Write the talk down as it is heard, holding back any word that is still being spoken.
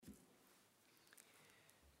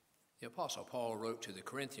The Apostle Paul wrote to the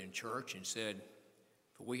Corinthian church and said,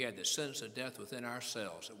 "For we had the sentence of death within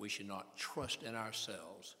ourselves, that we should not trust in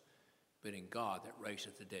ourselves, but in God that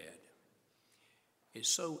raiseth the dead." It's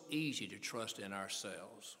so easy to trust in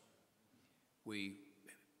ourselves. We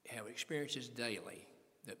have experiences daily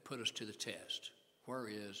that put us to the test. Where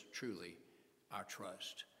is truly our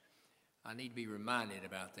trust? I need to be reminded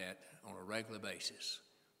about that on a regular basis.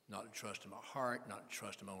 Not to trust in my heart, not to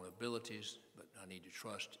trust in my own abilities, but I need to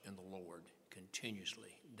trust in the Lord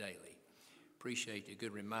continuously, daily. Appreciate the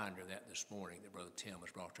good reminder of that this morning that Brother Tim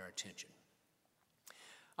has brought to our attention.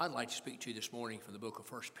 I'd like to speak to you this morning from the book of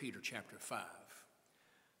 1 Peter chapter 5.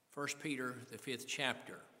 1 Peter, the 5th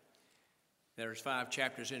chapter. There's 5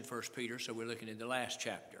 chapters in 1 Peter, so we're looking at the last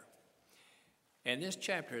chapter. And this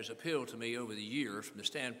chapter has appealed to me over the years from the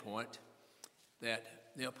standpoint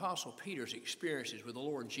that the Apostle Peter's experiences with the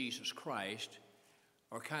Lord Jesus Christ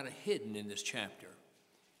are kind of hidden in this chapter.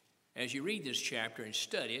 As you read this chapter and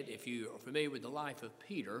study it, if you are familiar with the life of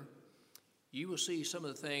Peter, you will see some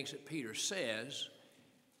of the things that Peter says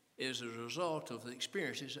is a result of the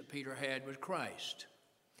experiences that Peter had with Christ.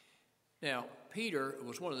 Now, Peter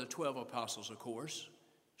was one of the 12 apostles, of course.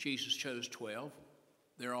 Jesus chose 12.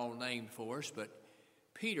 They're all named for us, but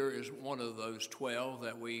Peter is one of those 12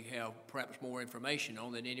 that we have perhaps more information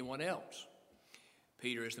on than anyone else.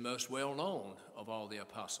 Peter is the most well-known of all the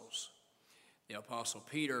apostles. The Apostle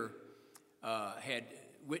Peter had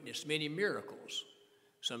witnessed many miracles.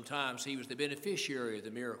 Sometimes he was the beneficiary of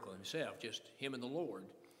the miracle himself, just him and the Lord.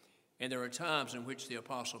 And there were times in which the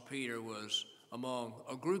Apostle Peter was among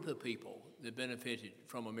a group of people that benefited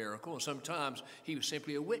from a miracle. And sometimes he was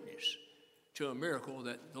simply a witness to a miracle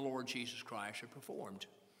that the Lord Jesus Christ had performed.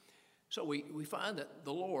 So we find that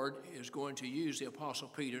the Lord is going to use the Apostle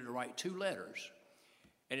Peter to write 2 letters.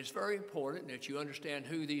 And it's very important that you understand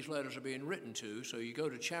who these letters are being written to. So you go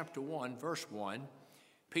to chapter 1, verse 1.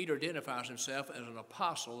 Peter identifies himself as an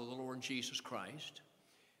apostle of the Lord Jesus Christ.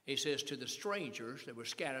 He says, "To the strangers that were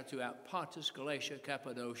scattered throughout Pontus, Galatia,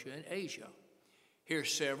 Cappadocia, and Asia."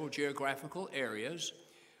 Here's several geographical areas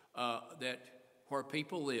where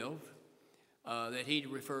people live that he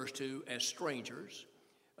refers to as strangers.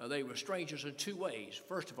 They were strangers in 2 ways.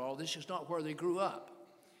 First of all, this is not where they grew up.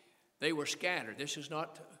 They were scattered. This is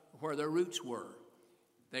not where their roots were.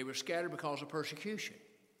 They were scattered because of persecution.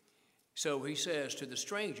 So he says to the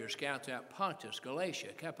strangers scattered throughout Pontus,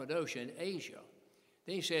 Galatia, Cappadocia, and Asia.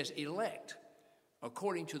 Then he says, elect,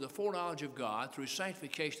 according to the foreknowledge of God, through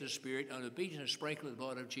sanctification of the Spirit, and obedience and sprinkling of the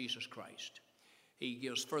blood of Jesus Christ. He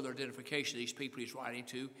gives further identification of these people he's writing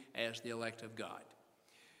to as the elect of God.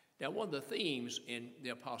 Now, one of the themes in the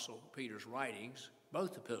Apostle Peter's writings,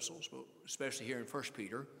 both epistles, but especially here in 1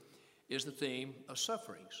 Peter, is the theme of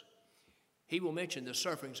sufferings. He will mention the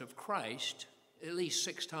sufferings of Christ at least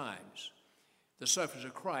 6 times. The sufferings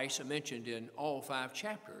of Christ are mentioned in all 5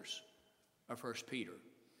 chapters of 1 Peter.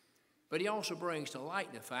 But he also brings to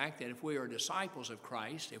light the fact that if we are disciples of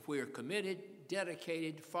Christ, if we are committed,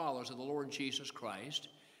 dedicated followers of the Lord Jesus Christ,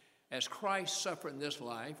 as Christ suffered in this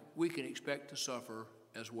life, we can expect to suffer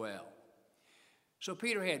as well. So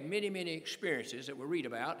Peter had many, many experiences that we read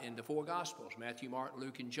about in the 4 Gospels, Matthew, Mark,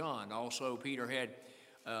 Luke, and John. Also, Peter had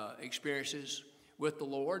experiences with the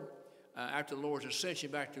Lord after the Lord's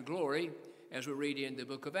ascension back to glory, as we read in the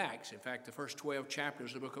book of Acts. In fact, the first 12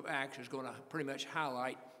 chapters of the book of Acts is going to pretty much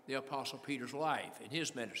highlight the Apostle Peter's life and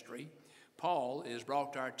his ministry. Paul is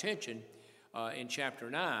brought to our attention in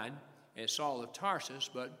chapter 9 as Saul of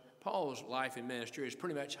Tarsus, but Paul's life and ministry is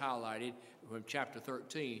pretty much highlighted from chapter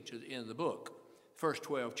 13 to the end of the book. The first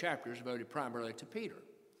 12 chapters devoted primarily to Peter.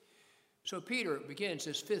 So Peter begins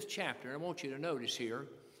this 5th chapter, and I want you to notice here,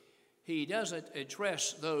 he doesn't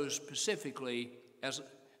address those specifically as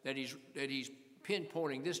that he's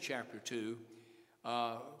pinpointing this chapter to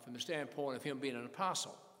from the standpoint of him being an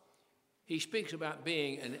apostle. He speaks about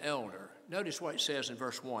being an elder. Notice what it says in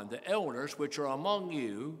verse 1. The elders which are among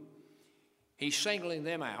you, he's singling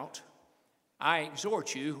them out. I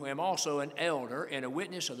exhort you, who am also an elder and a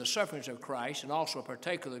witness of the sufferings of Christ, and also a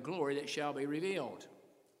partaker of the glory that shall be revealed.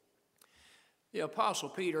 The Apostle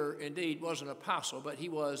Peter indeed was an apostle, but he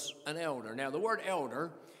was an elder. Now, the word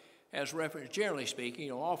elder has reference, generally speaking,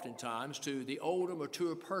 oftentimes to the older,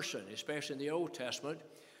 mature person, especially in the Old Testament.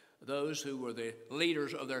 Those who were the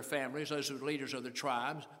leaders of their families, those who were leaders of the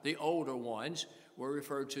tribes, the older ones were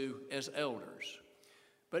referred to as elders.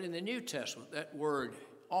 But in the New Testament, that word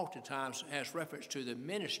oftentimes has reference to the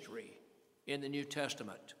ministry in the New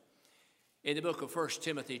Testament. In the book of 1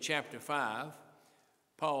 Timothy chapter 5,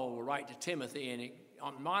 Paul will write to Timothy and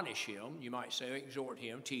admonish him, you might say, exhort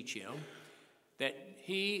him, teach him, that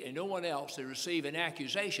he and no one else to receive an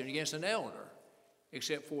accusation against an elder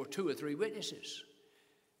except for 2 or 3 witnesses.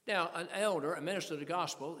 Now, an elder, a minister of the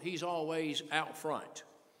gospel, he's always out front.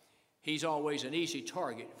 He's always an easy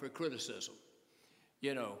target for criticism.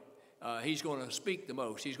 You know, he's going to speak the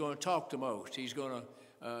most. He's going to talk the most. He's going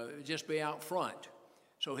to just be out front.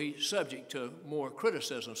 So he's subject to more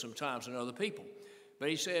criticism sometimes than other people. But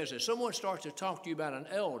he says, if someone starts to talk to you about an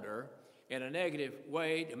elder in a negative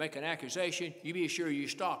way to make an accusation, you be sure you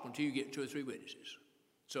stop until you get 2 or 3 witnesses.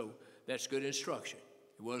 So that's good instruction.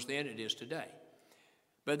 It was then, it is today.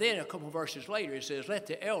 But then a couple of verses later, it says, let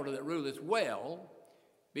the elder that ruleth well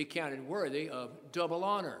be counted worthy of double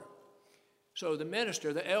honor. So the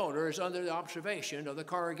minister, the elder, is under the observation of the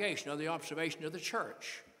congregation, under the observation of the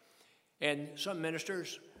church. And some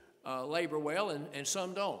ministers labor well and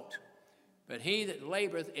some don't. But he that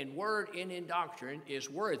laboreth in word and in doctrine is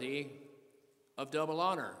worthy of double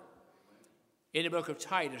honor. In the book of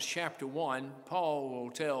Titus, chapter 1, Paul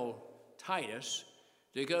will tell Titus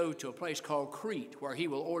to go to a place called Crete, where he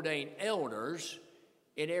will ordain elders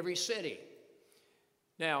in every city.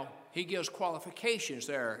 Now, he gives qualifications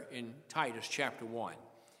there in Titus chapter 1.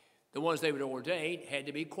 The ones they would ordain had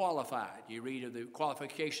to be qualified. You read of the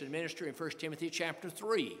qualification of the ministry in 1 Timothy chapter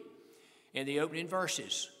 3 in the opening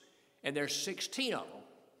verses. And there's 16 of them,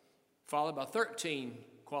 followed by 13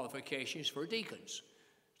 qualifications for deacons.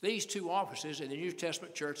 These 2 offices in the New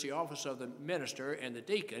Testament church, the office of the minister and the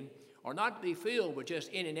deacon, are not to be filled with just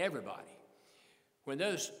any and everybody. When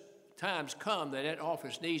those times come that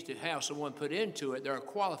office needs to have someone put into it, there are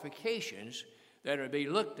qualifications that are to be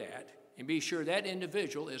looked at and be sure that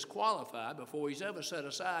individual is qualified before he's ever set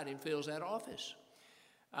aside and fills that office.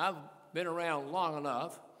 I've been around long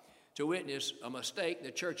enough to witness a mistake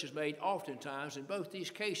the church has made oftentimes in both these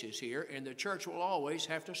cases here, and the church will always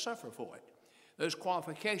have to suffer for it. Those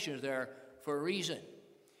qualifications there for a reason.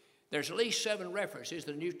 There's at least 7 references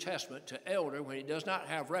in the New Testament to elder when it does not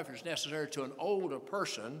have reference necessary to an older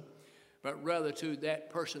person, but rather to that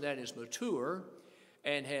person that is mature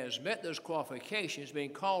and has met those qualifications,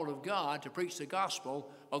 being called of God to preach the gospel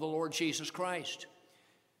of the Lord Jesus Christ.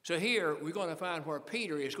 So here we're going to find where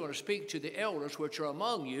Peter is going to speak to the elders which are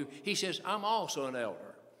among you. He says, I'm also an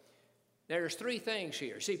elder. There's 3 things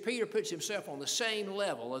here. See, Peter puts himself on the same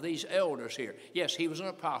level of these elders here. Yes, he was an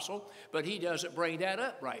apostle, but he doesn't bring that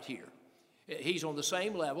up right here. He's on the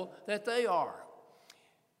same level that they are.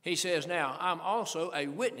 He says, now, I'm also a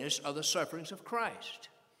witness of the sufferings of Christ.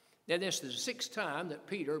 Now, this is the 6th time that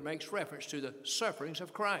Peter makes reference to the sufferings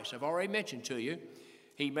of Christ. I've already mentioned to you,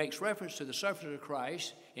 he makes reference to the sufferings of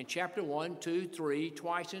Christ in chapter 1, 2, 3,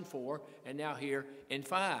 twice in 4, and now here in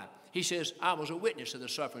 5. He says, I was a witness of the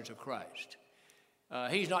sufferings of Christ.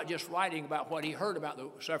 He's not just writing about what he heard about the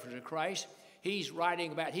sufferings of Christ. He's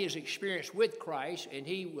writing about his experience with Christ, and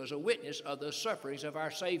he was a witness of the sufferings of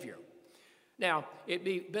our Savior. Now, it'd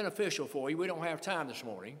be beneficial for you. We don't have time this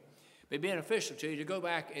morning. It'd be beneficial to you to go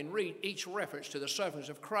back and read each reference to the sufferings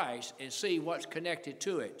of Christ and see what's connected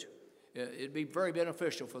to it. It'd be very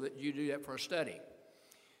beneficial for you to do that for a study.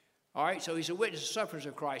 All right, so he's a witness of the sufferings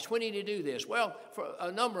of Christ. When did he do this? Well, for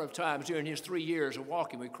a number of times during his 3 years of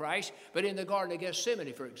walking with Christ, but in the Garden of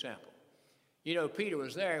Gethsemane, for example. You know, Peter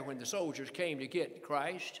was there when the soldiers came to get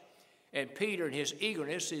Christ, and Peter, in his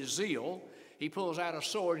eagerness, his zeal, he pulls out a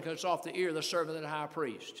sword and cuts off the ear of the servant of the high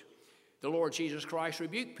priest. The Lord Jesus Christ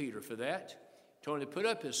rebuked Peter for that, told him to put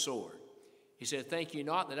up his sword. He said, think you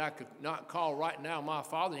not that I could not call right now my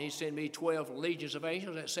Father, and he'd send me 12 legions of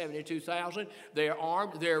angels, that's 72,000. They're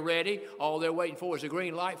armed, they're ready. All they're waiting for is a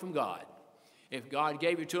green light from God. If God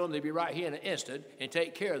gave it to them, they'd be right here in an instant and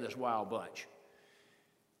take care of this wild bunch.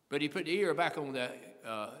 But he put the ear back on the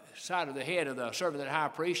side of the head of the servant of the high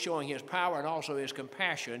priest, showing his power and also his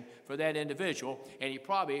compassion for that individual, and he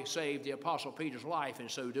probably saved the Apostle Peter's life in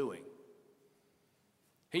so doing.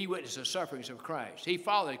 He witnessed the sufferings of Christ. He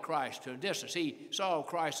followed Christ to a distance. He saw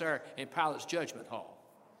Christ there in Pilate's judgment hall.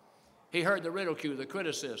 He heard the ridicule, the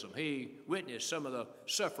criticism. He witnessed some of the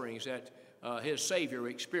sufferings that his Savior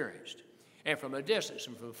experienced. And from a distance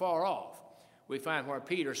and from far off, we find where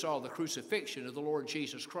Peter saw the crucifixion of the Lord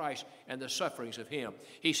Jesus Christ and the sufferings of him.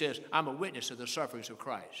 He says, I'm a witness of the sufferings of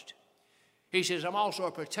Christ. He says, I'm also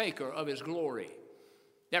a partaker of his glory.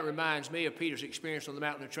 That reminds me of Peter's experience on the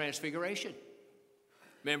mountain of transfiguration.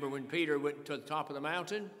 Remember when Peter went to the top of the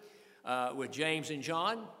mountain with James and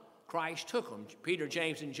John? Christ took them. Peter,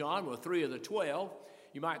 James, and John were 3 of the 12.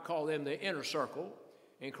 You might call them the inner circle.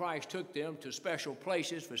 and Christ took them to special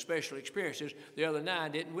places for special experiences. The other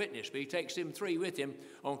 9 didn't witness, but he takes them 3 with him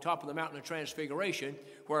on top of the mountain of transfiguration,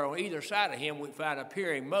 where on either side of him we find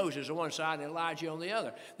appearing Moses on one side and Elijah on the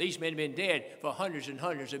other. These men had been dead for hundreds and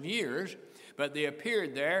hundreds of years, but they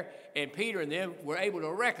appeared there, and Peter and them were able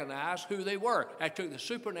to recognize who they were. That took the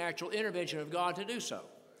supernatural intervention of God to do so.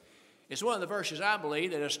 It's one of the verses, I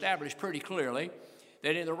believe, that established pretty clearly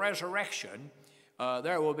that in the resurrection,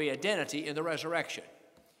 there will be identity in the resurrection.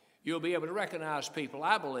 You'll be able to recognize people,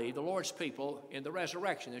 I believe, the Lord's people in the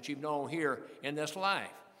resurrection that you've known here in this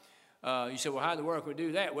life. You say, well, how in the world can we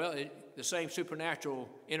do that? Well, the same supernatural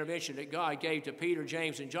intervention that God gave to Peter,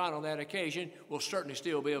 James, and John on that occasion will certainly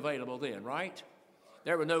still be available then, right?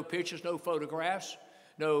 There were no pictures, no photographs,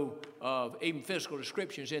 no even physical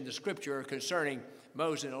descriptions in the Scripture concerning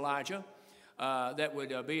Moses and Elijah that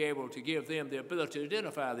would be able to give them the ability to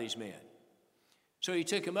identify these men. So he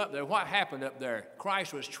took him up there. What happened up there?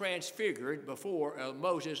 Christ was transfigured before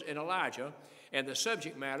Moses and Elijah, and the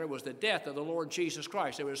subject matter was the death of the Lord Jesus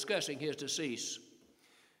Christ. They were discussing his decease.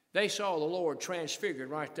 They saw the Lord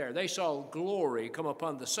transfigured right there. They saw glory come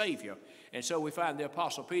upon the Savior. And so we find the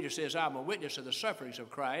Apostle Peter says, I'm a witness of the sufferings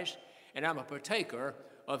of Christ, and I'm a partaker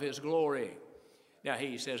of his glory. Now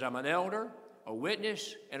he says, I'm an elder, a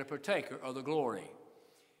witness, and a partaker of the glory.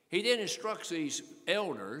 He then instructs these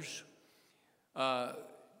elders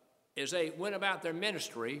as they went about their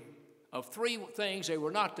ministry of 3 things they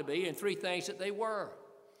were not to be and 3 things that they were.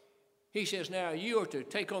 He says, now you are to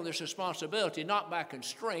take on this responsibility not by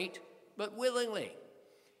constraint, but willingly.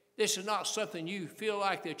 This is not something you feel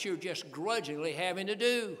like that you're just grudgingly having to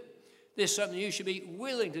do. This is something you should be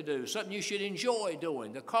willing to do, something you should enjoy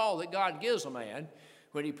doing. The call that God gives a man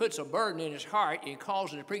when he puts a burden in his heart and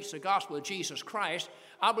calls him to preach the gospel of Jesus Christ,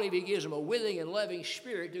 I believe he gives him a willing and loving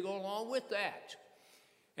spirit to go along with that.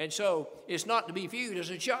 And so it's not to be viewed as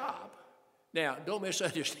a job. Now, don't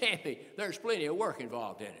misunderstand me. There's plenty of work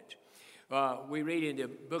involved in it. We read in the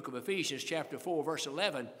book of Ephesians chapter 4, verse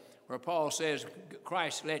 11, where Paul says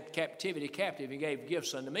Christ led captivity captive and gave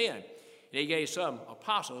gifts unto men. And he gave some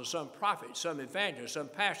apostles, some prophets, some evangelists, some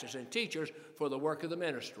pastors and teachers for the work of the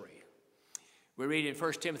ministry. We read in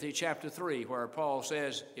 1 Timothy chapter 3 where Paul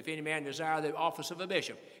says, if any man desire the office of a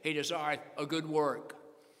bishop, he desireth a good work.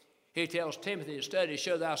 He tells Timothy to study to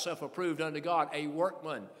show thyself approved unto God, a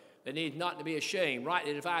workman that needs not to be ashamed,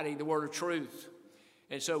 rightly dividing the word of truth.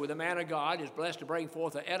 And so with the man of God is blessed to bring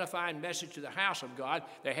forth an edifying message to the house of God.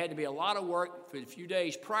 There had to be a lot of work for a few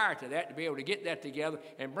days prior to that to be able to get that together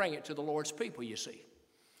and bring it to the Lord's people, you see.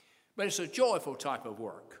 But it's a joyful type of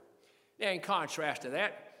work. Now, in contrast to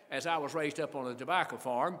that, as I was raised up on a tobacco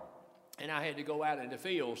farm, and I had to go out in the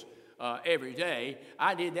fields every day,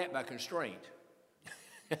 I did that by constraint.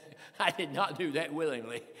 I did not do that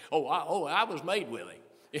willingly. I was made willing.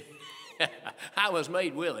 I was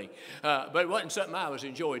made willing. But it wasn't something I was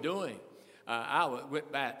enjoying doing. I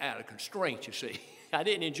went back out of constraint, you see. I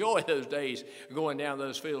didn't enjoy those days going down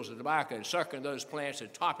those fields of tobacco and sucking those plants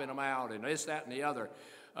and topping them out and this, that, and the other.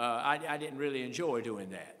 I didn't really enjoy doing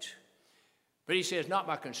that. But he says, not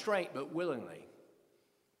by constraint, but willingly.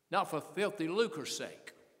 Not for filthy lucre's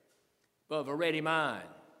sake, but of a ready mind.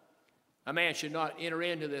 A man should not enter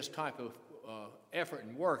into this type of effort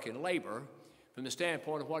and work and labor from the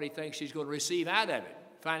standpoint of what he thinks he's going to receive out of it,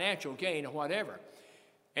 financial gain or whatever.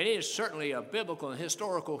 And it is certainly a biblical and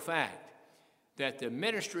historical fact that the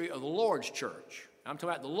ministry of the Lord's church, I'm talking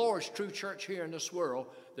about the Lord's true church here in this world,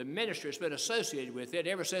 the ministry has been associated with it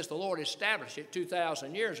ever since the Lord established it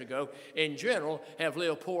 2,000 years ago, in general, have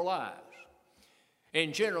lived poor lives.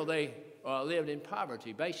 In general, they lived in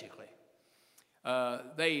poverty, basically.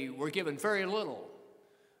 They were given very little.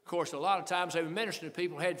 Of course, a lot of times they were ministering to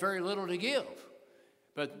people who had very little to give,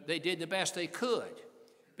 but they did the best they could.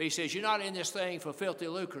 But he says, you're not in this thing for filthy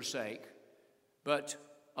lucre's sake, but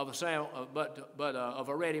of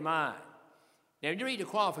a ready mind. Now, when you read the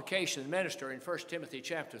qualification of the minister in 1 Timothy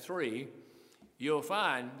chapter 3, you'll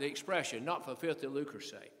find the expression, not for filthy lucre's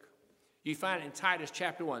sake. You find it in Titus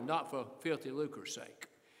chapter 1, not for filthy lucre's sake.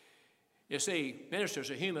 You see, ministers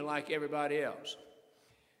are human like everybody else.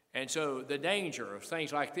 And so the danger of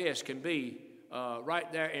things like this can be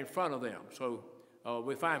right there in front of them. So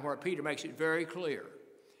we find where Peter makes it very clear.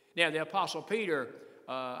 Now, the Apostle Peter,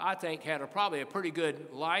 I think, had probably a pretty good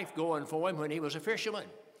life going for him when he was a fisherman.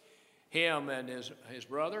 Him and his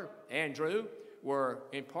brother, Andrew, were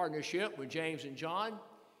in partnership with James and John.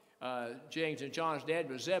 James and John's dad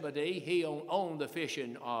was Zebedee. He owned the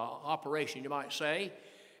fishing operation, you might say.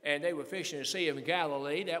 And they were fishing the Sea of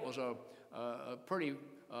Galilee. That was a pretty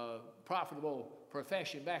profitable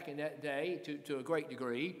profession back in that day to a great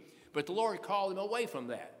degree. But the Lord called him away from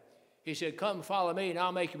that. He said, come follow me, and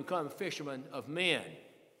I'll make you become fishermen of men.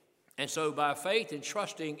 And so by faith and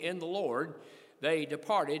trusting in the Lord, they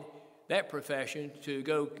departed that profession to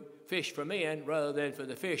go fish for men rather than for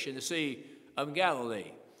the fish in the Sea of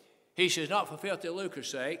Galilee. He says, not for filthy lucre's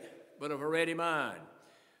sake, but of a ready mind.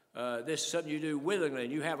 This is something you do willingly,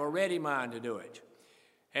 and you have a ready mind to do it.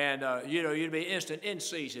 And, you'd be instant in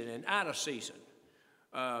season and out of season.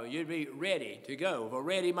 You'd be ready to go, with a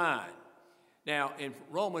ready mind. Now, in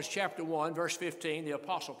Romans chapter 1, verse 15, the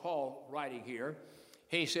Apostle Paul writing here,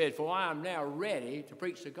 he said, for I am now ready to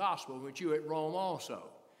preach the gospel which you at Rome also.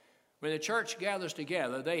 When the church gathers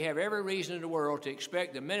together, they have every reason in the world to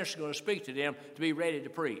expect the minister going to speak to them to be ready to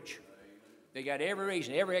preach. They got every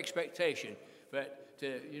reason, every expectation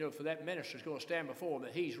for that minister's going to stand before them,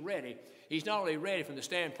 that he's ready. He's not only ready from the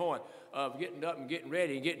standpoint of getting up and getting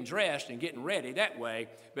ready and getting dressed and getting ready that way,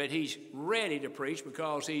 but he's ready to preach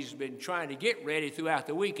because he's been trying to get ready throughout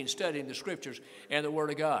the week and studying the Scriptures and the Word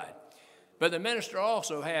of God. But the minister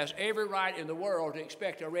also has every right in the world to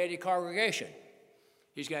expect a ready congregation.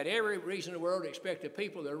 He's got every reason in the world to expect the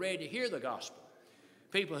people that are ready to hear the gospel,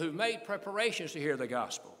 people who've made preparations to hear the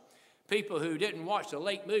gospel, people who didn't watch the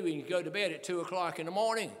late movie and go to bed at 2 o'clock in the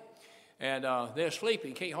morning, and they're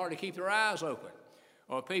sleeping, can't hardly keep their eyes open,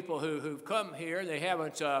 or people who've come here and they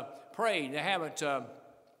haven't prayed, they haven't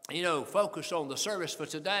focused on the service for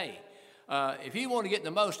today. If you want to get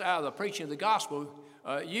the most out of the preaching of the gospel,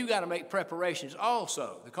 you got to make preparations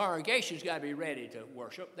also. The congregation's got to be ready to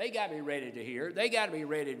worship. They got to be ready to hear. They got to be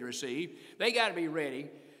ready to receive. They got to be ready.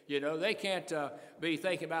 They can't be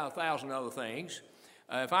thinking about 1,000 other things.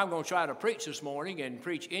 If I'm going to try to preach this morning and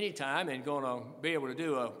preach any time and going to be able to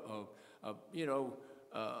do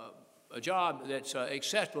a job that's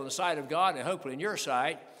acceptable in the sight of God and hopefully in your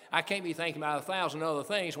sight, I can't be thinking about 1,000 other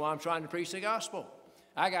things while I'm trying to preach the gospel.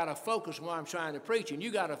 I got to focus on what I'm trying to preach, and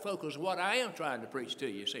you got to focus on what I am trying to preach to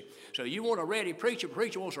you, see. So you want a ready preacher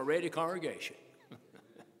wants a ready congregation.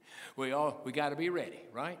 We got to be ready,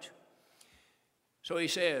 right? So he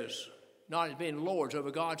says, not as being lords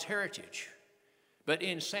over God's heritage, but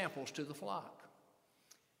in samples to the flock.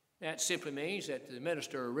 That simply means that the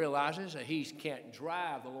minister realizes that he can't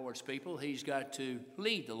drive the Lord's people. He's got to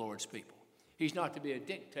lead the Lord's people. He's not to be a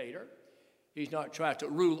dictator. He's not trying to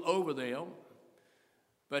rule over them,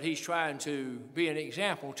 but he's trying to be an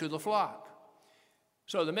example to the flock.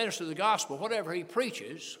 So the minister of the gospel, whatever he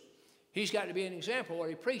preaches, he's got to be an example. What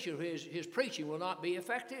he preaches, his preaching will not be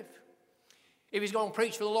effective. If he's going to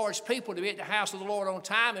preach for the Lord's people to be at the house of the Lord on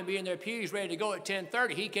time and be in their pews ready to go at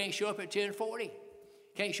 10:30, he can't show up at 10:40.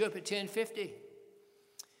 Can't show up at 10:50.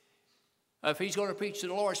 If he's going to preach to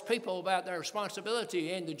the Lord's people about their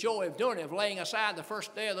responsibility and the joy of doing it, of laying aside the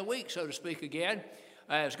first day of the week, so to speak again,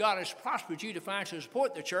 as God has prospered you to financially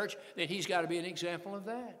support the church, then he's got to be an example of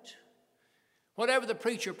that. Whatever the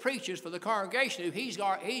preacher preaches for the congregation, he's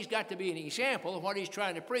got to be an example of what he's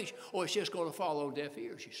trying to preach, or it's just going to fall on deaf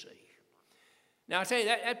ears, you see. Now, I tell you,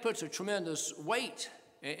 that puts a tremendous weight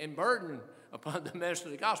and burden upon the minister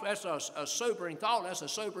of the gospel. That's a sobering thought. That's a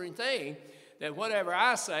sobering thing, that whatever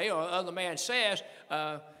I say or other man says,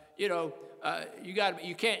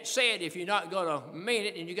 you can't say it if you're not going to mean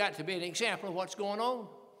it, and you got to be an example of what's going on.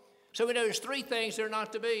 So we know there's 3 things they're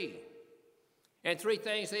not to be, and 3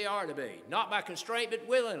 things they are to be. Not by constraint, but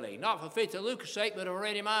willingly. Not for filthy lucre's sake, but of a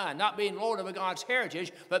ready mind. Not being lord over God's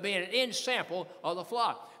heritage, but being an ensample of the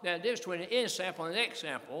flock. Now, the difference between an ensample and an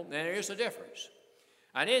example, then there is a difference.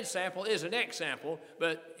 An ensample is an example,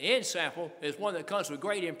 but an ensample is one that comes with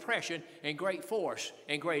great impression and great force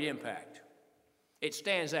and great impact. It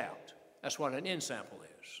stands out. That's what an ensample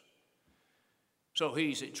is. So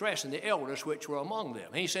he's addressing the elders which were among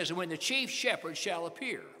them. He says, when the chief shepherd shall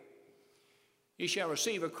appear, he shall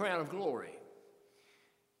receive a crown of glory.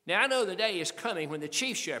 Now, I know the day is coming when the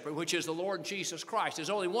chief shepherd, which is the Lord Jesus Christ, there's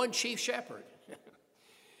only one chief shepherd.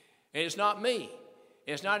 And it's not me.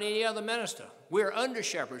 It's not any other minister. We're under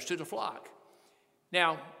shepherds to the flock.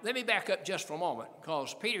 Now, let me back up just for a moment,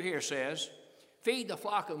 because Peter here says, feed the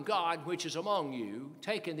flock of God which is among you,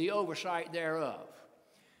 taking the oversight thereof.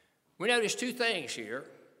 We notice 2 things here.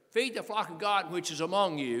 Feed the flock of God which is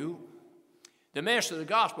among you. The minister of the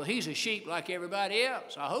gospel, he's a sheep like everybody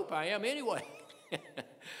else. I hope I am anyway.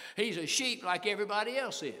 He's a sheep like everybody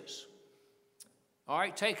else is. All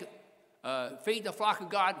right, feed the flock of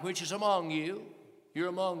God which is among you. You're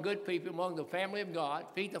among good people, among the family of God.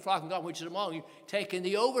 Feed the flock of God which is among you, taking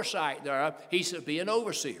the oversight thereof. He's to be an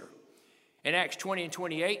overseer. In Acts 20 and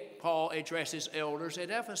 28, Paul addresses elders at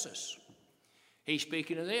Ephesus. He's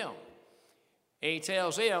speaking to them. And he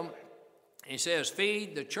tells them, he says,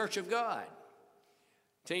 feed the church of God.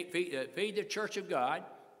 Feed the church of God,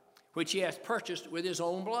 which he hath purchased with his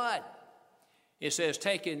own blood. It says,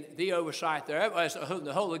 taking the oversight thereof, as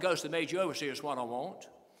the Holy Ghost that made you overseer is what I want.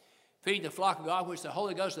 Feed the flock of God, which the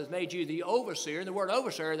Holy Ghost has made you the overseer. And the word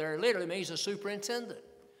overseer there literally means a superintendent.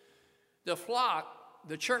 The flock,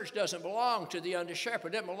 the church doesn't belong to the under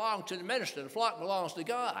shepherd. It doesn't belong to the minister. The flock belongs to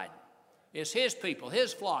God. It's his people,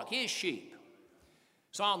 his flock, his sheep.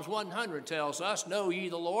 Psalms 100 tells us, know ye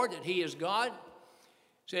the Lord, that he is God. It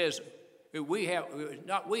says,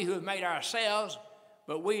 not we who have made ourselves,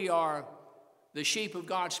 but we are the sheep of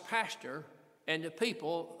God's pasture and the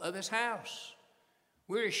people of his house.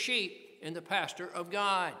 We're sheep in the pasture of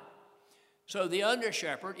God. So the under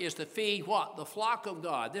shepherd is to feed what? The flock of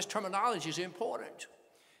God. This terminology is important.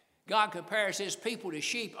 God compares his people to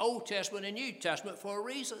sheep, Old Testament and New Testament, for a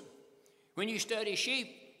reason. When you study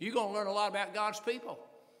sheep, you're going to learn a lot about God's people.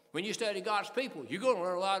 When you study God's people, you're going to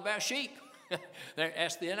learn a lot about sheep.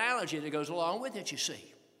 That's the analogy that goes along with it, you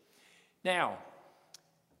see. Now,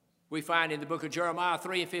 we find in the book of Jeremiah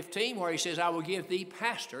 3:15 where he says, I will give thee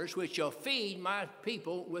pastors which shall feed my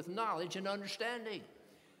people with knowledge and understanding.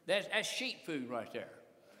 That's sheep food right there.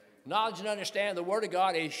 Knowledge and understanding, the word of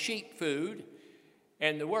God is sheep food.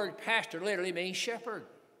 And the word pastor literally means shepherd.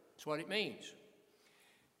 That's what it means.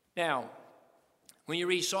 Now, when you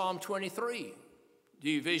read Psalm 23, do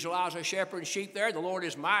you visualize a shepherd and sheep there? The Lord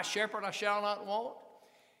is my shepherd, I shall not want.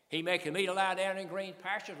 He maketh me to lie down in green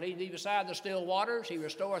pastures, lead me beside the still waters. He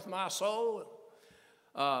restoreth my soul.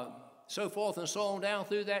 So forth and so on down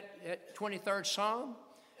through that 23rd Psalm.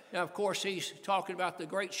 Now, of course, he's talking about the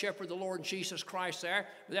great shepherd, the Lord Jesus Christ there.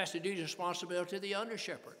 But that's the duty and responsibility of the under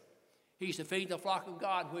shepherd. He's to feed the flock of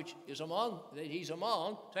God, which is he's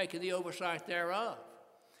among, taking the oversight thereof.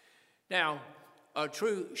 Now, a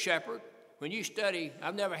true shepherd, when you study,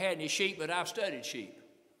 I've never had any sheep, but I've studied sheep.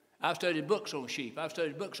 I've studied books on sheep. I've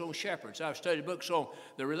studied books on shepherds. I've studied books on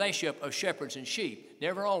the relationship of shepherds and sheep.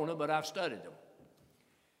 Never owned them, but I've studied them.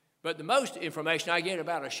 But the most information I get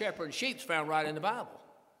about a shepherd and sheep is found right in the Bible.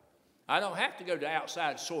 I don't have to go to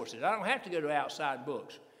outside sources. I don't have to go to outside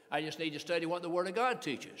books. I just need to study what the Word of God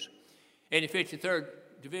teaches. In the 53rd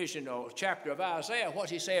division or chapter of Isaiah,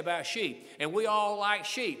 what's he say about sheep? And we all, like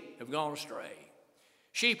sheep, have gone astray.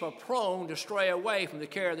 Sheep are prone to stray away from the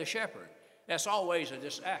care of the shepherd. That's always a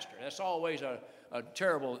disaster. That's always a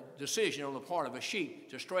terrible decision on the part of a sheep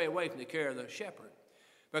to stray away from the care of the shepherd.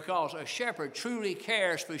 Because a shepherd truly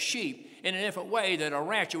cares for sheep in a different way than a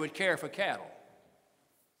rancher would care for cattle.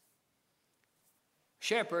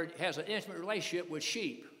 Shepherd has an intimate relationship with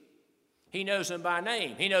sheep. He knows them by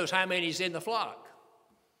name. He knows how many's in the flock.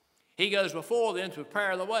 He goes before them to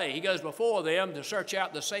prepare the way. He goes before them to search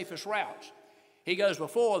out the safest routes. He goes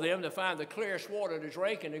before them to find the clearest water to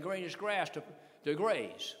drink and the greenest grass to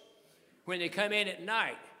graze. When they come in at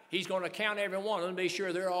night, he's going to count every one of them and be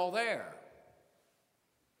sure they're all there.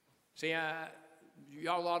 See,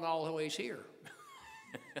 y'all aren't always here.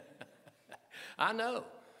 I know.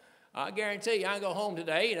 I guarantee you, I go home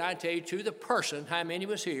today and I tell you to the person how many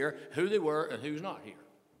was here, who they were, and who's not here.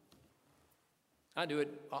 I'll do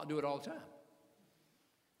it all the time.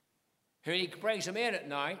 When he brings them in at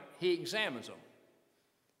night, he examines them.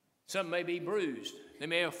 Some may be bruised. They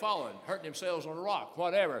may have fallen, hurt themselves on a rock,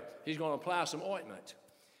 whatever. He's going to apply some ointment.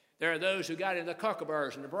 There are those who got in the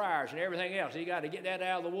cucumber's and the briars and everything else. He got to get that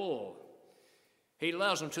out of the wool. He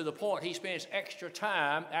loves them to the point he spends extra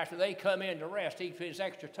time after they come in to rest. He spends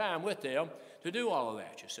extra time with them to do all of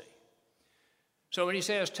that, you see. So when he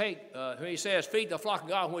says, feed the flock of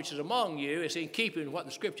God which is among you, it's in keeping with what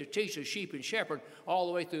the Scripture teaches, sheep and shepherd, all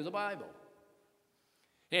the way through the Bible.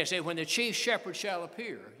 And it said, when the chief shepherd shall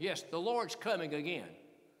appear, yes, the Lord's coming again.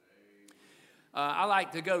 I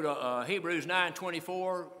like to go to Hebrews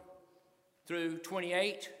 9:24 through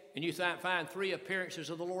 28, and you find three appearances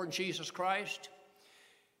of the Lord Jesus Christ.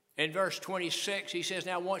 In verse 26, he says,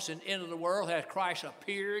 now once in the end of the world hath Christ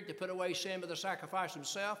appeared to put away sin by the sacrifice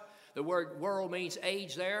himself. The word world means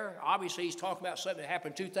age there. Obviously, he's talking about something that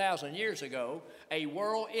happened 2,000 years ago. A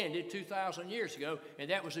world ended 2,000 years ago, and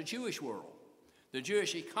that was the Jewish world. The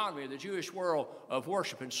Jewish economy, the Jewish world of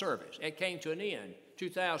worship and service. It came to an end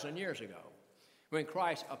 2,000 years ago when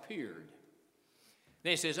Christ appeared.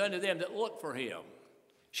 Then he says, unto them that look for him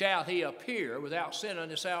shall he appear without sin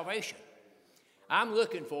unto salvation. I'm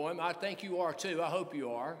looking for him. I think you are too. I hope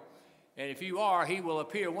you are. And if you are, he will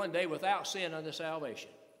appear one day without sin unto salvation.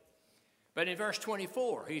 But in verse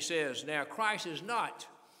 24, he says, now Christ is not,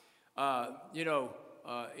 in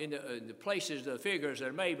the places, the figures that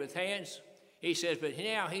are made with hands. He says, but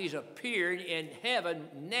now he's appeared in heaven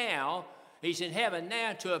now. He's in heaven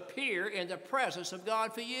now to appear in the presence of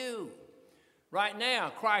God for you. Right now,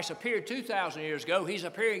 Christ appeared 2,000 years ago. He's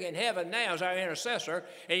appearing in heaven now as our intercessor,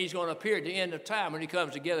 and he's going to appear at the end of time when he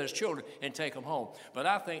comes to gather his children and take them home. But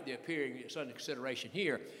I think the appearing that's under consideration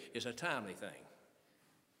here is a timely thing.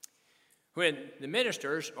 When the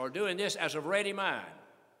ministers are doing this as of ready mind,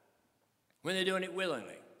 when they're doing it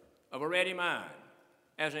willingly, of a ready mind,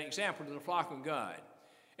 as an example to the flock of God,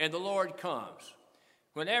 and the Lord comes.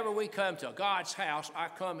 Whenever we come to God's house, I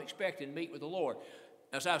come expecting to meet with the Lord.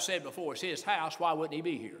 As I've said before, it's his house. Why wouldn't he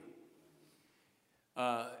be here?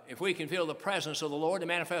 If we can feel the presence of the Lord, the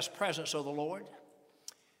manifest presence of the Lord,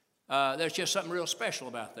 there's just something real special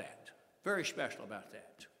about that. Very special about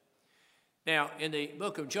that. Now, in the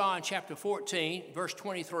book of John, chapter 14, verse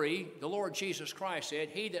 23, the Lord Jesus Christ said,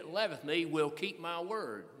 "He that loveth me will keep my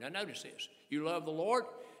word." Now, notice this. You love the Lord,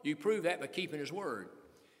 you prove that by keeping his word.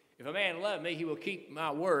 If a man love me, he will keep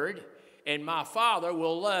my word, and my Father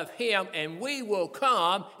will love him, and we will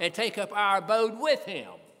come and take up our abode with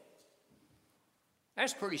him.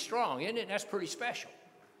 That's pretty strong, isn't it? That's pretty special.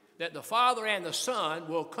 That the Father and the Son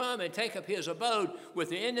will come and take up his abode with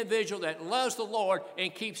the individual that loves the Lord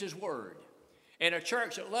and keeps his word. And a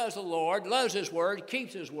church that loves the Lord, loves his word,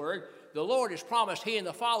 keeps his word, the Lord has promised he and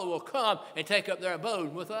the Father will come and take up their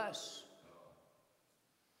abode with us.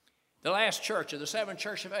 The last church of the seven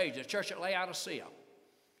churches of ages, the church at Laodicea,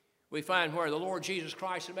 we find where the Lord Jesus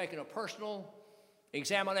Christ is making a personal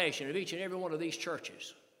examination of each and every one of these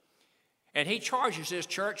churches. And he charges this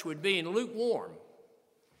church with being lukewarm.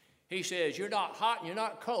 He says, you're not hot and you're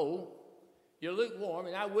not cold. You're lukewarm,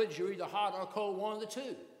 and I would you're either hot or cold, one of the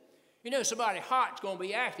two. You know, somebody hot's going to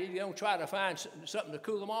be active. You're going to try to find something to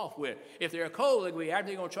cool them off with. If they're cold, they're going to be active.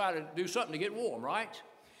 They're going to try to do something to get warm, right?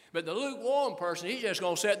 But the lukewarm person, he's just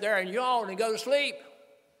going to sit there and yawn and go to sleep.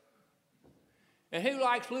 And who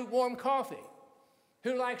likes lukewarm coffee?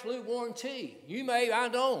 Who likes lukewarm tea? You may, I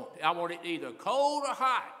don't. I want it either cold or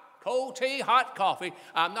hot. Cold tea, hot coffee.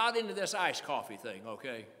 I'm not into this iced coffee thing,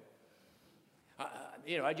 okay?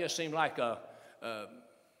 I just seem like a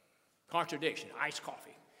contradiction, iced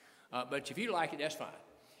coffee. But if you like it, that's fine.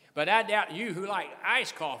 But I doubt you who like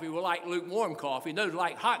iced coffee will like lukewarm coffee. Those who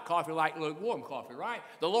like hot coffee like lukewarm coffee, right?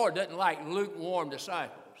 The Lord doesn't like lukewarm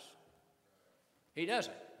disciples. He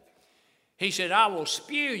doesn't. He said, I will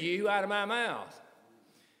spew you out of my mouth.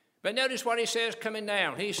 But notice what he says coming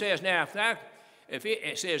down. He says, now, if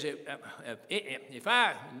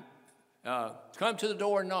I come to the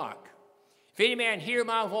door and knock, if any man hear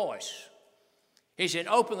my voice, he said,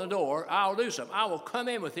 open the door, I'll do something. I will come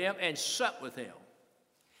in with him and sup with him.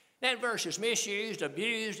 That verse is misused,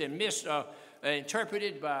 abused, and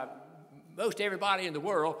misinterpreted by most everybody in the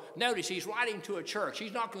world. Notice he's writing to a church.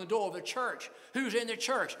 He's knocking on the door of the church. Who's in the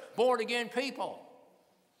church? Born-again people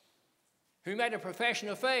who made a profession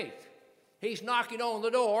of faith. He's knocking on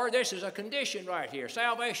the door. This is a condition right here.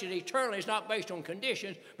 Salvation eternally is not based on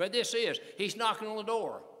conditions, but this is. He's knocking on the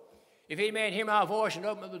door. If any man hear my voice and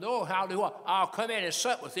open the door, I'll do what? I'll come in and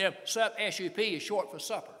sup with them. Sup, S-U-P, is short for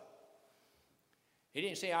supper. He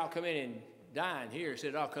didn't say I'll come in and dine here. He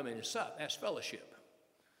said I'll come in and sup. That's fellowship.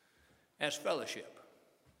 That's fellowship.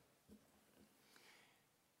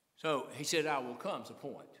 So he said I will come, is the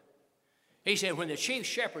point. He said when the chief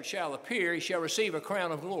shepherd shall appear, he shall receive a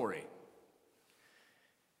crown of glory.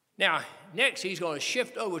 Now, next he's going to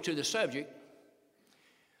shift over to the subject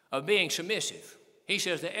of being submissive. He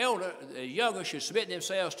says the younger should submit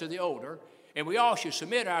themselves to the older, and we all should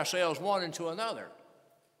submit ourselves one unto another.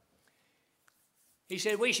 He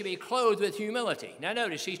said we should be clothed with humility. Now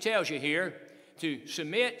notice he tells you here to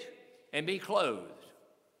submit and be clothed.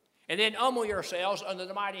 And then humble yourselves under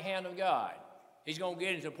the mighty hand of God. He's going to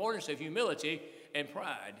get into the importance of humility and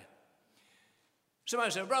pride.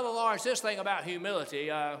 Somebody said, Brother Lawrence, this thing about humility,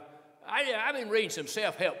 I've been reading some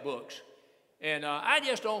self-help books. And I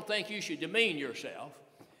just don't think you should demean yourself.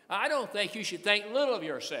 I don't think you should think little of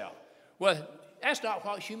yourself. Well, that's not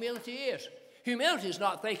what humility is. Humility is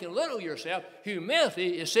not thinking little of yourself.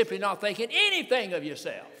 Humility is simply not thinking anything of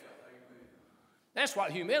yourself. That's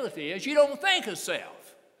what humility is. You don't think of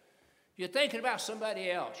self. You're thinking about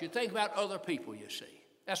somebody else. You think about other people, you see.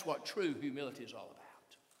 That's what true humility is all about.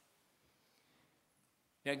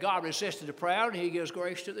 Now, God resisted the proud, and he gives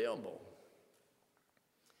grace to the humble.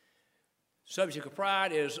 Subject of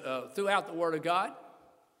pride is throughout the Word of God.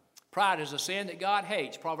 Pride is a sin that God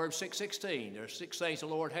hates. Proverbs 6:16. There are 6 things the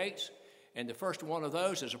Lord hates, and the first one of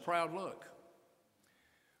those is a proud look.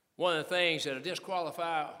 One of the things that will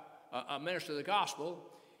disqualify a minister of the gospel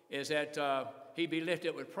is that he be lifted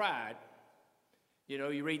up with pride. You know,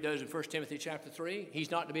 you read those in 1 Timothy chapter 3.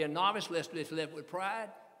 He's not to be a novice, lest lifted up with pride.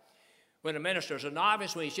 When a minister's a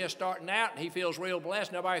novice, when he's just starting out, and he feels real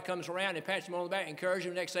blessed, nobody comes around and pats him on the back and encourages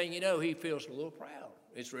him. Next thing you know, he feels a little proud.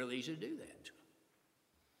 It's real easy to do that.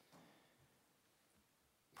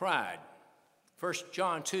 Pride. 1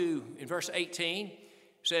 John 2 in verse 18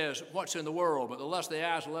 says, what's in the world but the lust of the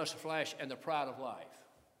eyes, the lust of the flesh, and the pride of life.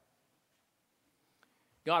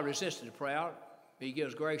 God resisted the proud, but he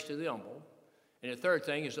gives grace to the humble. And the third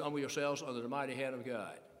thing is to humble yourselves under the mighty hand of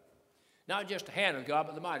God. Not just the hand of God,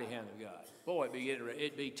 but the mighty hand of God. Boy,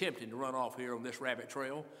 it'd be tempting to run off here on this rabbit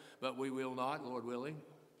trail, but we will not, Lord willing.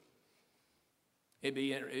 It'd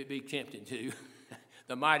be tempting to.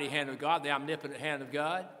 The mighty hand of God, the omnipotent hand of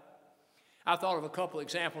God. I thought of a couple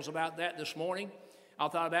examples about that this morning. I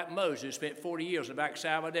thought about Moses, who spent 40 years in the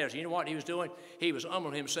backside of a desert. You know what he was doing? He was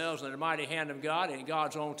humbling himself in the mighty hand of God, and in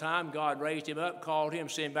God's own time, God raised him up, called him,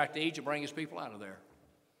 sent him back to Egypt, bring his people out of there.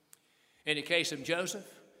 In the case of Joseph,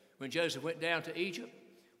 when Joseph went down to Egypt,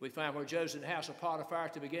 we find where Joseph in the house of Potiphar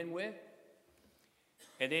to begin with.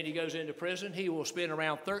 And then he goes into prison. He will spend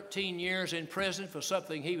around 13 years in prison for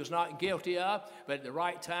something he was not guilty of. But at the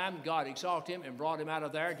right time, God exalted him and brought him out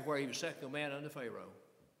of there to where he was second in command under Pharaoh.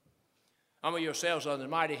 Humble yourselves under the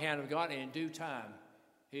mighty hand of God, and in due time,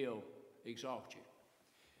 he'll exalt you.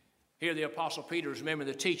 Here the Apostle Peter is remembering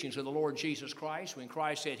the teachings of the Lord Jesus Christ when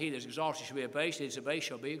Christ said, he that is exalted shall be abased, he that is abased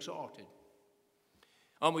shall be exalted.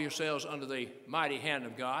 Humble yourselves under the mighty hand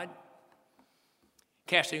of God,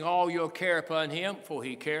 casting all your care upon him, for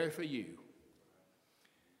he careth for you.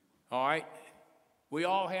 All right? We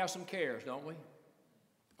all have some cares, don't we?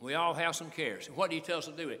 We all have some cares. And what do you tell us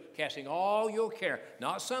to do with it? Casting all your care,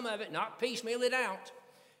 not some of it, not piecemeal it out.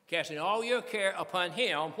 Casting all your care upon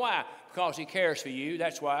him. Why? Because he cares for you,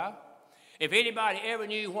 that's why. If anybody ever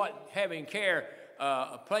knew what having care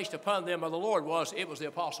placed upon them by the Lord was, it was the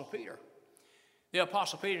Apostle Peter. The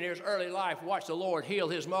Apostle Peter in his early life watched the Lord heal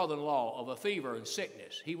his mother-in-law of a fever and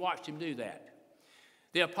sickness. He watched him do that.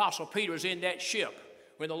 The Apostle Peter was in that ship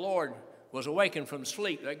when the Lord was awakened from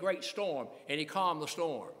sleep, that great storm, and he calmed the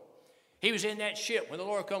storm. He was in that ship when the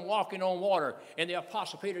Lord come walking on water, and the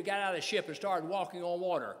Apostle Peter got out of the ship and started walking on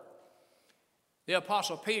water. The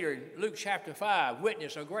Apostle Peter, in Luke chapter 5,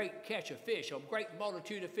 witnessed a great catch of fish, a great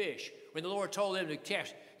multitude of fish. When the Lord told them to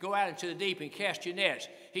go out into the deep and cast your nets,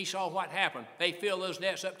 he saw what happened. They filled those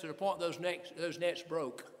nets up to the point those nets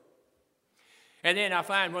broke. And then I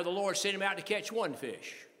find where the Lord sent him out to catch one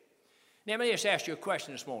fish. Now, let me just ask you a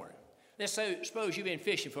question this morning. Let's suppose you've been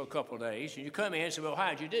fishing for a couple of days, and you come in and say, well,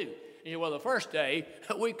 how'd you do? And you say, well, the first day,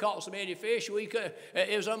 we caught so many fish,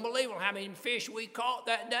 it was unbelievable how many fish we caught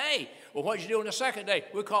that day. Well, what did you do on the second day?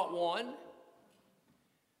 We caught one.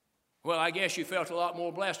 Well, I guess you felt a lot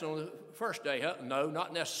more blessed on the first day, huh? No,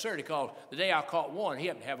 not necessarily, because the day I caught one, he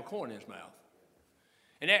happened to have a coin in his mouth.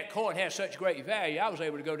 And that coin had such great value, I was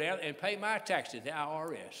able to go down and pay my taxes to the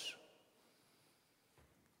IRS.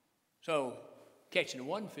 So, catching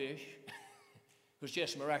one fish was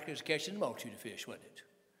just miraculous catching a multitude of fish, wasn't it?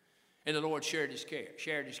 And the Lord showed his care.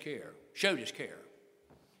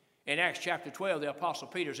 In Acts chapter 12, the Apostle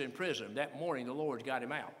Peter's in prison. That morning, the Lord got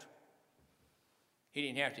him out. He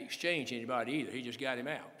didn't have to exchange anybody either. He just got him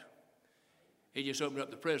out. He just opened up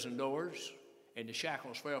the prison doors, and the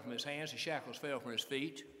shackles fell from his hands, the shackles fell from his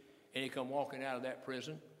feet, and he come walking out of that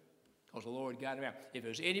prison because the Lord got him out. If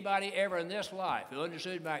there's anybody ever in this life who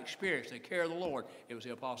understood by experience the care of the Lord, it was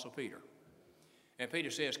the Apostle Peter. And Peter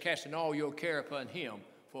says, casting all your care upon him,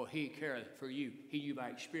 for he careth for you. He knew by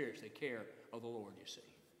experience the care of the Lord, you see.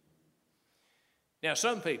 Now,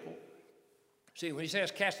 some people, see, when he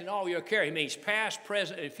says casting all your care, he means past,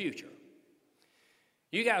 present, and future.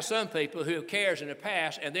 You got some people who have cares in the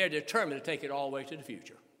past, and they're determined to take it all the way to the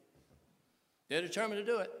future. They're determined to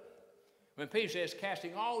do it. When Peter says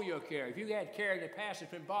casting all your care, if you had care in the past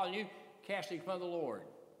that's been bothering you, cast it upon the Lord.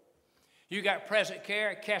 You got present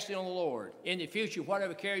care, cast it on the Lord. In the future,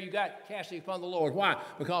 whatever care you got, cast it upon the Lord. Why?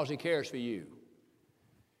 Because he cares for you.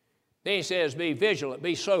 Then he says, be vigilant,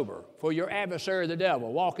 be sober, for your adversary the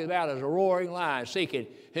devil walketh about as a roaring lion, seeking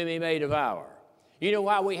whom he may devour. You know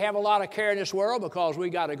why we have a lot of care in this world? Because we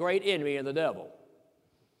got a great enemy in the devil.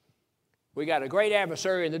 We got a great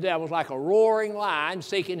adversary in the devil, like a roaring lion,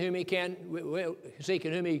 seeking whom he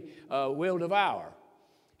will devour.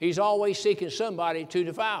 He's always seeking somebody to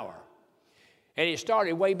devour. And it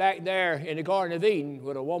started way back there in the Garden of Eden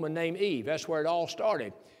with a woman named Eve. That's where it all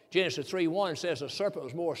started. Genesis 3:1 says the serpent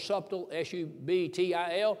was more subtle,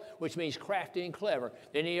 S-U-B-T-I-L, which means crafty and clever,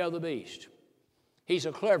 than any other beast. He's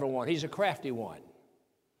a clever one. He's a crafty one.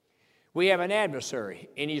 We have an adversary,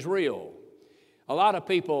 and he's real. A lot of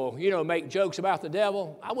people, make jokes about the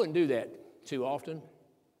devil. I wouldn't do that too often.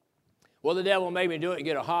 Well, the devil made me do it and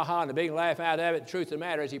get a ha-ha and a big laugh out of it. The truth of the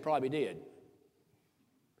matter is he probably did.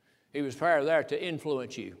 He was probably there to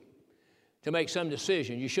influence you, to make some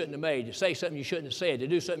decision you shouldn't have made, to say something you shouldn't have said, to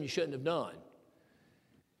do something you shouldn't have done.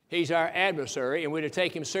 He's our adversary, and we're to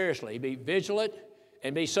take him seriously. Be vigilant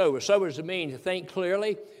and be sober. Sober does mean to think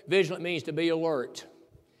clearly. Vigilant means to be alert.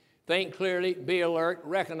 Think clearly, be alert,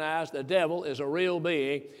 recognize the devil is a real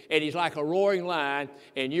being, and he's like a roaring lion,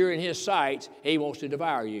 and you're in his sights. He wants to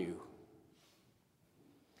devour you.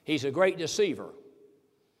 He's a great deceiver.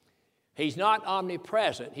 He's not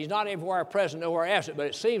omnipresent. He's not everywhere present, nowhere absent, but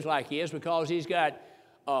it seems like he is because he's got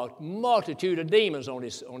a multitude of demons on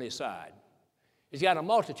his side. He's got a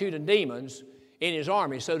multitude of demons in his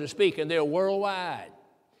army, so to speak, and they're worldwide.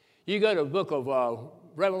 You go to the book of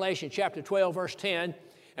Revelation chapter 12, verse 10,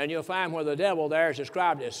 and you'll find where the devil there is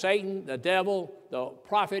described as Satan, the devil, the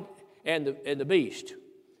prophet, and the beast.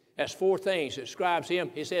 That's four things that describes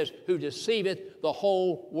him. He says, who deceiveth the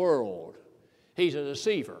whole world. He's a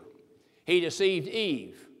deceiver. He deceived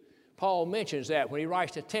Eve. Paul mentions that when he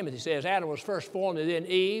writes to Timothy. He says, Adam was first formed and then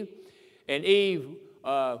Eve.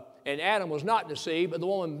 And Adam was not deceived, but the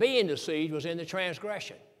woman being deceived was in the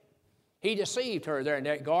transgression. He deceived her there in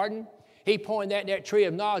that garden. He pointed at that tree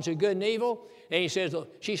of knowledge of good and evil. And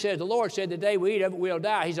she says, the Lord said, the day we eat of it, we'll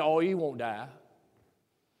die. He said, oh, you won't die.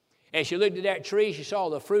 And she looked at that tree. She saw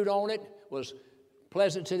the fruit on it was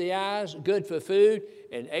pleasant to the eyes, good for food,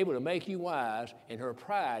 and able to make you wise. And her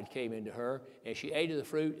pride came into her, and she ate of the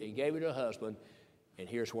fruit and gave it to her husband. And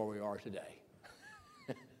here's where we are today.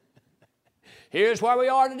 Here's where we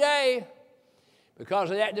are today. Because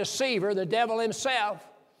of that deceiver, the devil himself.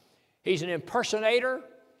 He's an impersonator.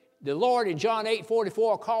 The Lord in John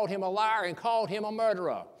 8:44 called him a liar and called him a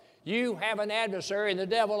murderer. You have an adversary, and the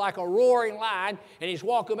devil like a roaring lion, and he's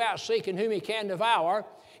walking about seeking whom he can devour.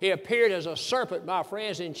 He appeared as a serpent, my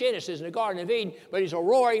friends, in Genesis in the Garden of Eden, but he's a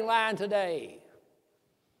roaring lion today.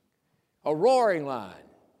 A roaring lion.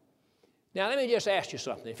 Now, let me just ask you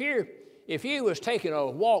something. If you was taking a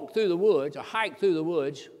walk through the woods, a hike through the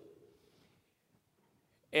woods,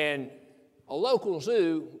 and a local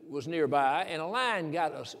zoo was nearby, and a lion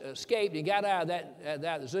escaped and got out of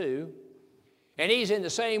that zoo, and he's in the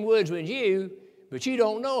same woods with you, but you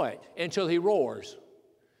don't know it until he roars.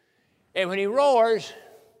 And when he roars,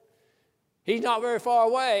 he's not very far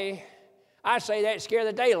away. I'd say that'd scare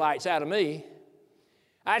the daylights out of me.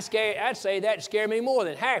 I'd say that'd scare me more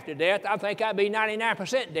than half to death. I think I'd be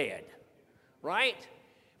 99% dead, right?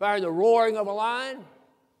 If I heard the roaring of a lion.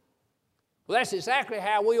 Well, that's exactly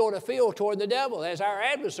how we ought to feel toward the devil as our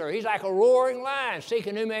adversary. He's like a roaring lion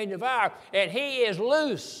seeking whom he may devour, and he is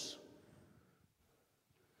loose.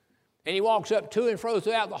 And he walks up to and fro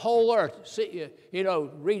throughout the whole earth.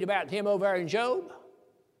 Read about him over there in Job.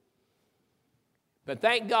 But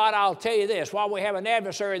thank God, I'll tell you this. While we have an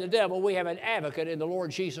adversary in the devil, we have an advocate in the Lord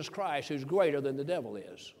Jesus Christ who's greater than the devil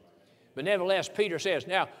is. But nevertheless, Peter says,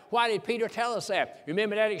 now, why did Peter tell us that?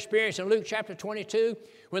 Remember that experience in Luke chapter 22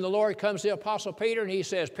 when the Lord comes to the Apostle Peter and he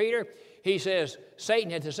says, Peter, he says, Satan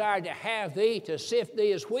has desired to have thee to sift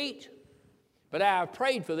thee as wheat, but I have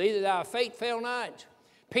prayed for thee that thy faith fail not.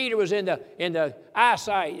 Peter was in the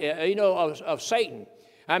eyesight, of Satan.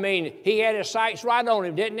 I mean, he had his sights right on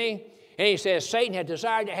him, didn't he? And he says, Satan had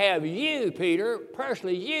desired to have you, Peter,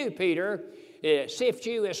 personally you, Peter, sift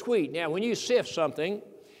you as wheat. Now, when you sift something,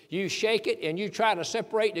 you shake it and you try to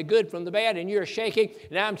separate the good from the bad, and you're shaking.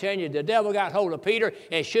 And I'm telling you, the devil got hold of Peter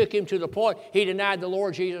and shook him to the point he denied the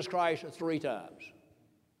Lord Jesus Christ 3 times.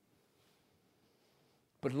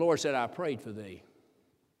 But the Lord said, I prayed for thee.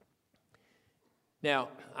 Now,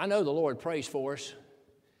 I know the Lord prays for us,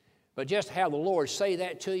 but just to have the Lord say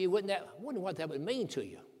that to you, wonder what that would mean to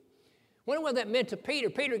you. Wonder what that meant to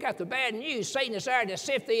Peter. Peter got the bad news. Satan desired to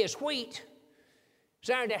sift thee as wheat.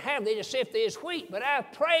 Desired to have thee to sift thee as wheat. But I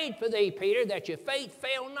prayed for thee, Peter, that your faith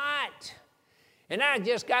fail not. And I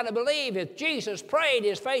just got to believe if Jesus prayed,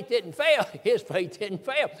 his faith didn't fail. His faith didn't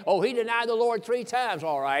fail. Oh, he denied the Lord 3 times,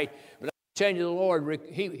 all right. But I'm telling you, the Lord,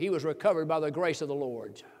 he was recovered by the grace of the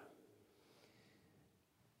Lord.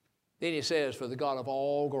 Then he says, for the God of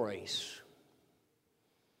all grace.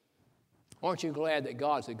 Aren't you glad that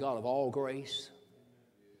God's the God of all grace?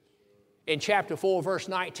 In chapter 4, verse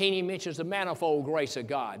 19, he mentions the manifold grace of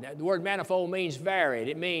God. Now, the word manifold means varied.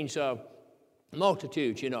 It means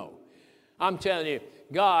multitudes, I'm telling you,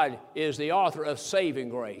 God is the author of saving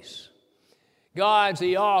grace. God's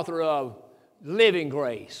the author of living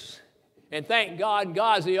grace. And thank God,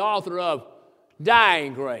 God's the author of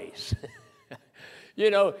dying grace.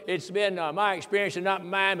 It's been my experience, and not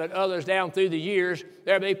mine, but others down through the years.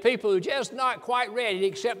 There'll be people who are just not quite ready to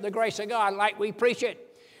accept the grace of God like we preach it.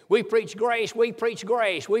 We preach grace, we preach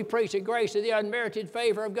grace. We preach the grace of the unmerited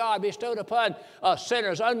favor of God bestowed upon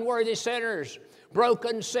sinners, unworthy sinners,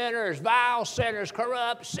 broken sinners, vile sinners,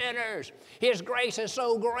 corrupt sinners. His grace is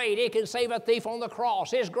so great, He can save a thief on the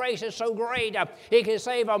cross. His grace is so great, He can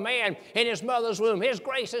save a man in his mother's womb. His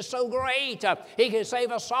grace is so great, He can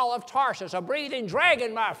save a Saul of Tarsus, a breathing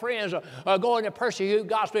dragon, my friends, going to persecute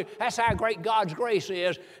God's people. That's how great God's grace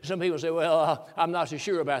is. Some people say, well, I'm not so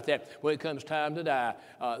sure about that. When it comes time to die,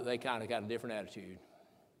 they kind of got a different attitude.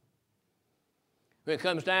 When it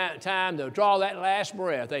comes time to draw that last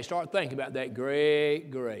breath, they start thinking about that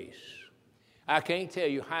great grace. I can't tell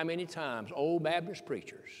you how many times old Baptist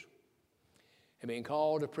preachers have been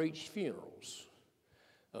called to preach funerals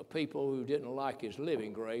of people who didn't like His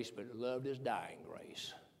living grace but loved His dying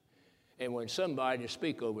grace. And when somebody to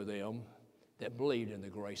speak over them that believed in the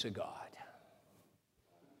grace of God.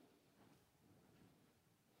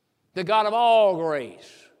 The God of all grace,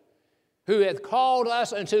 who hath called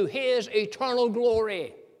us unto His eternal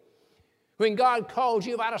glory. When God calls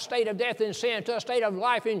you out of a state of death and sin to a state of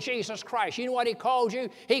life in Jesus Christ, you know what He called you?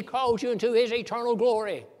 He called you into His eternal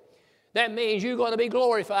glory. That means you're going to be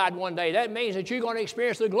glorified one day. That means that you're going to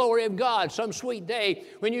experience the glory of God some sweet day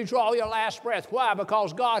when you draw your last breath. Why?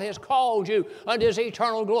 Because God has called you unto His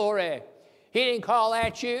eternal glory. He didn't call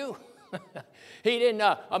at you. He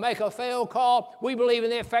didn't make a failed call. We believe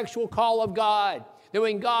in the effectual call of God. That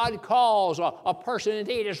when God calls a person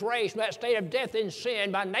indeed is raised from that state of death in sin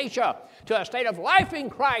by nature to a state of life in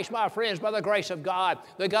Christ, my friends, by the grace of God,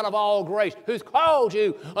 the God of all grace, who's called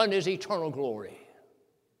you unto His eternal glory.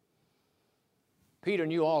 Peter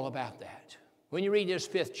knew all about that. When you read this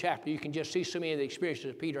 5th chapter, you can just see so many of the experiences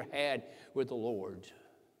that Peter had with the Lord.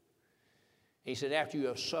 He said, after you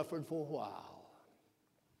have suffered for a while,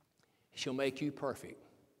 He shall make you perfect,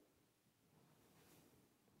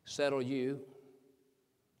 settle you,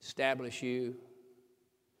 establish you.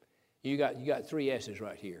 You got 3 S's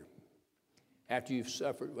right here. After you've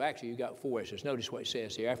suffered, well, actually, you got 4 S's. Notice what it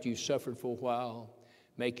says here. After you've suffered for a while,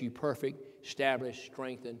 make you perfect, establish,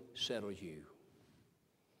 strengthen, settle you.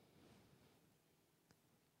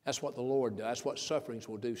 That's what the Lord does. That's what sufferings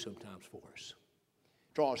will do sometimes for us.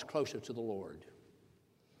 Draw us closer to the Lord.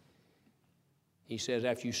 He says,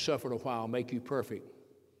 after you've suffered a while, make you perfect,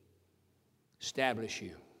 establish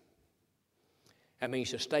you. That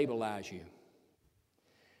means to stabilize you.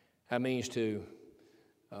 That means to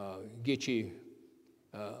get you,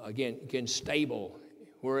 again, stable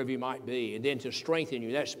wherever you might be. And then to strengthen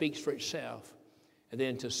you. That speaks for itself. And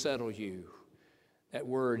then to settle you. That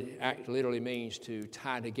word literally means to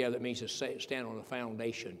tie together. It means to stand on a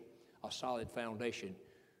foundation, a solid foundation,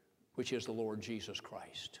 which is the Lord Jesus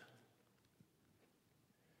Christ.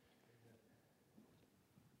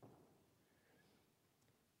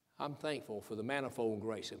 I'm thankful for the manifold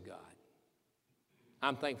grace of God.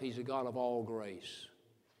 I'm thankful He's a God of all grace.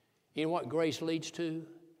 You know what grace leads to?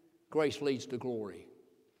 Grace leads to glory.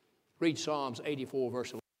 Read Psalms 84,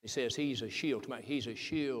 verse 11. It says, He's a shield. He's a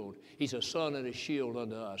shield. He's a sun and a shield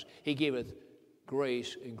unto us. He giveth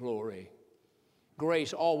grace and glory.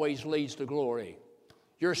 Grace always leads to glory.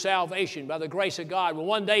 Your salvation, by the grace of God, will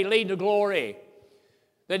one day lead to glory.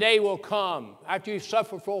 The day will come after you've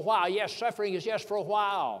suffered for a while. Yes, suffering is just for a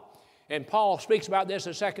while. And Paul speaks about this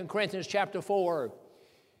in 2 Corinthians chapter 4.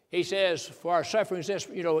 He says, for our sufferings, this,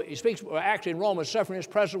 he speaks actually in Romans, suffering in this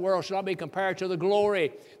present world shall not be compared to the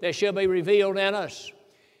glory that shall be revealed in us.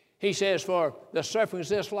 He says, for the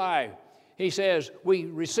sufferings of this life, he says, we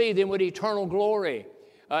receive them with eternal glory,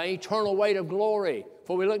 eternal weight of glory.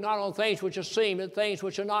 For we look not on things which are seen, but things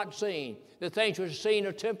which are not seen. The things which are seen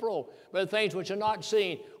are temporal, but the things which are not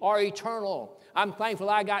seen are eternal. I'm thankful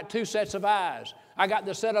I got 2 sets of eyes. I got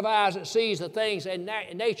the set of eyes that sees the things in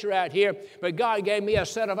nature out here, but God gave me a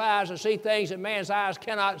set of eyes to see things that man's eyes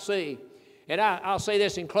cannot see. And I'll say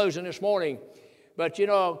this in closing this morning, but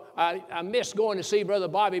I missed going to see Brother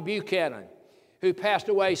Bobby Buchanan, who passed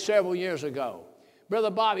away several years ago.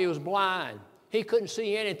 Brother Bobby was blind. He couldn't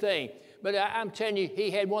see anything. But I'm telling you,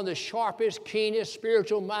 he had one of the sharpest, keenest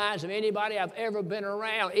spiritual minds of anybody I've ever been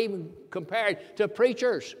around, even compared to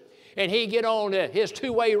preachers. And he'd get on his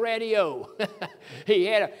 2-way radio.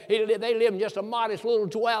 They lived in just a modest little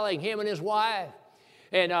dwelling, him and his wife.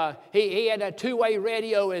 And he had a 2-way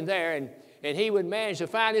radio in there, and he would manage to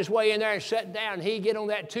find his way in there and sit down. And he'd get on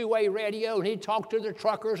that 2-way radio, and he'd talk to the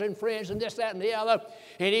truckers and friends and this, that, and the other.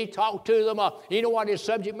 And he'd talk to them. You know what his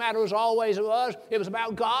subject matter always was? It was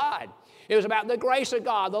about God. It was about the grace of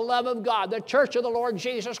God, the love of God, the church of the Lord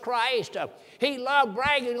Jesus Christ. He loved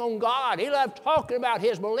bragging on God. He loved talking about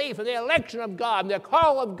His belief in the election of God, the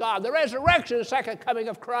call of God, the resurrection, the second coming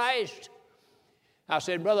of Christ. I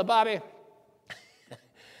said, Brother Bobby,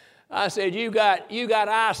 I said, you got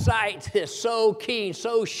eyesight that's so keen,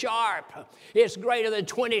 so sharp. It's greater than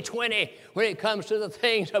 20/20 when it comes to the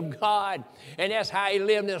things of God. And that's how he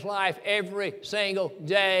lived his life every single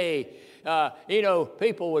day.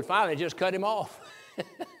 People would finally just cut him off.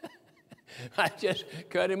 I just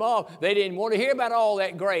cut him off. They didn't want to hear about all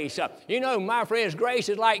that grace. My friends, grace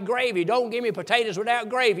is like gravy. Don't give me potatoes without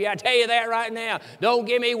gravy. I tell you that right now. Don't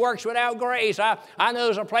give me works without grace. I know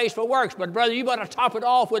there's a place for works, but brother, you better top it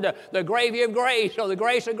off with the gravy of grace or the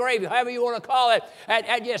grace of gravy, however you want to call it.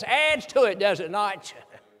 That just adds to it, does it not?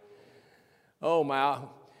 Oh, my.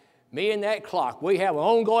 Me and that clock, we have an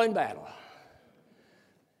ongoing battle.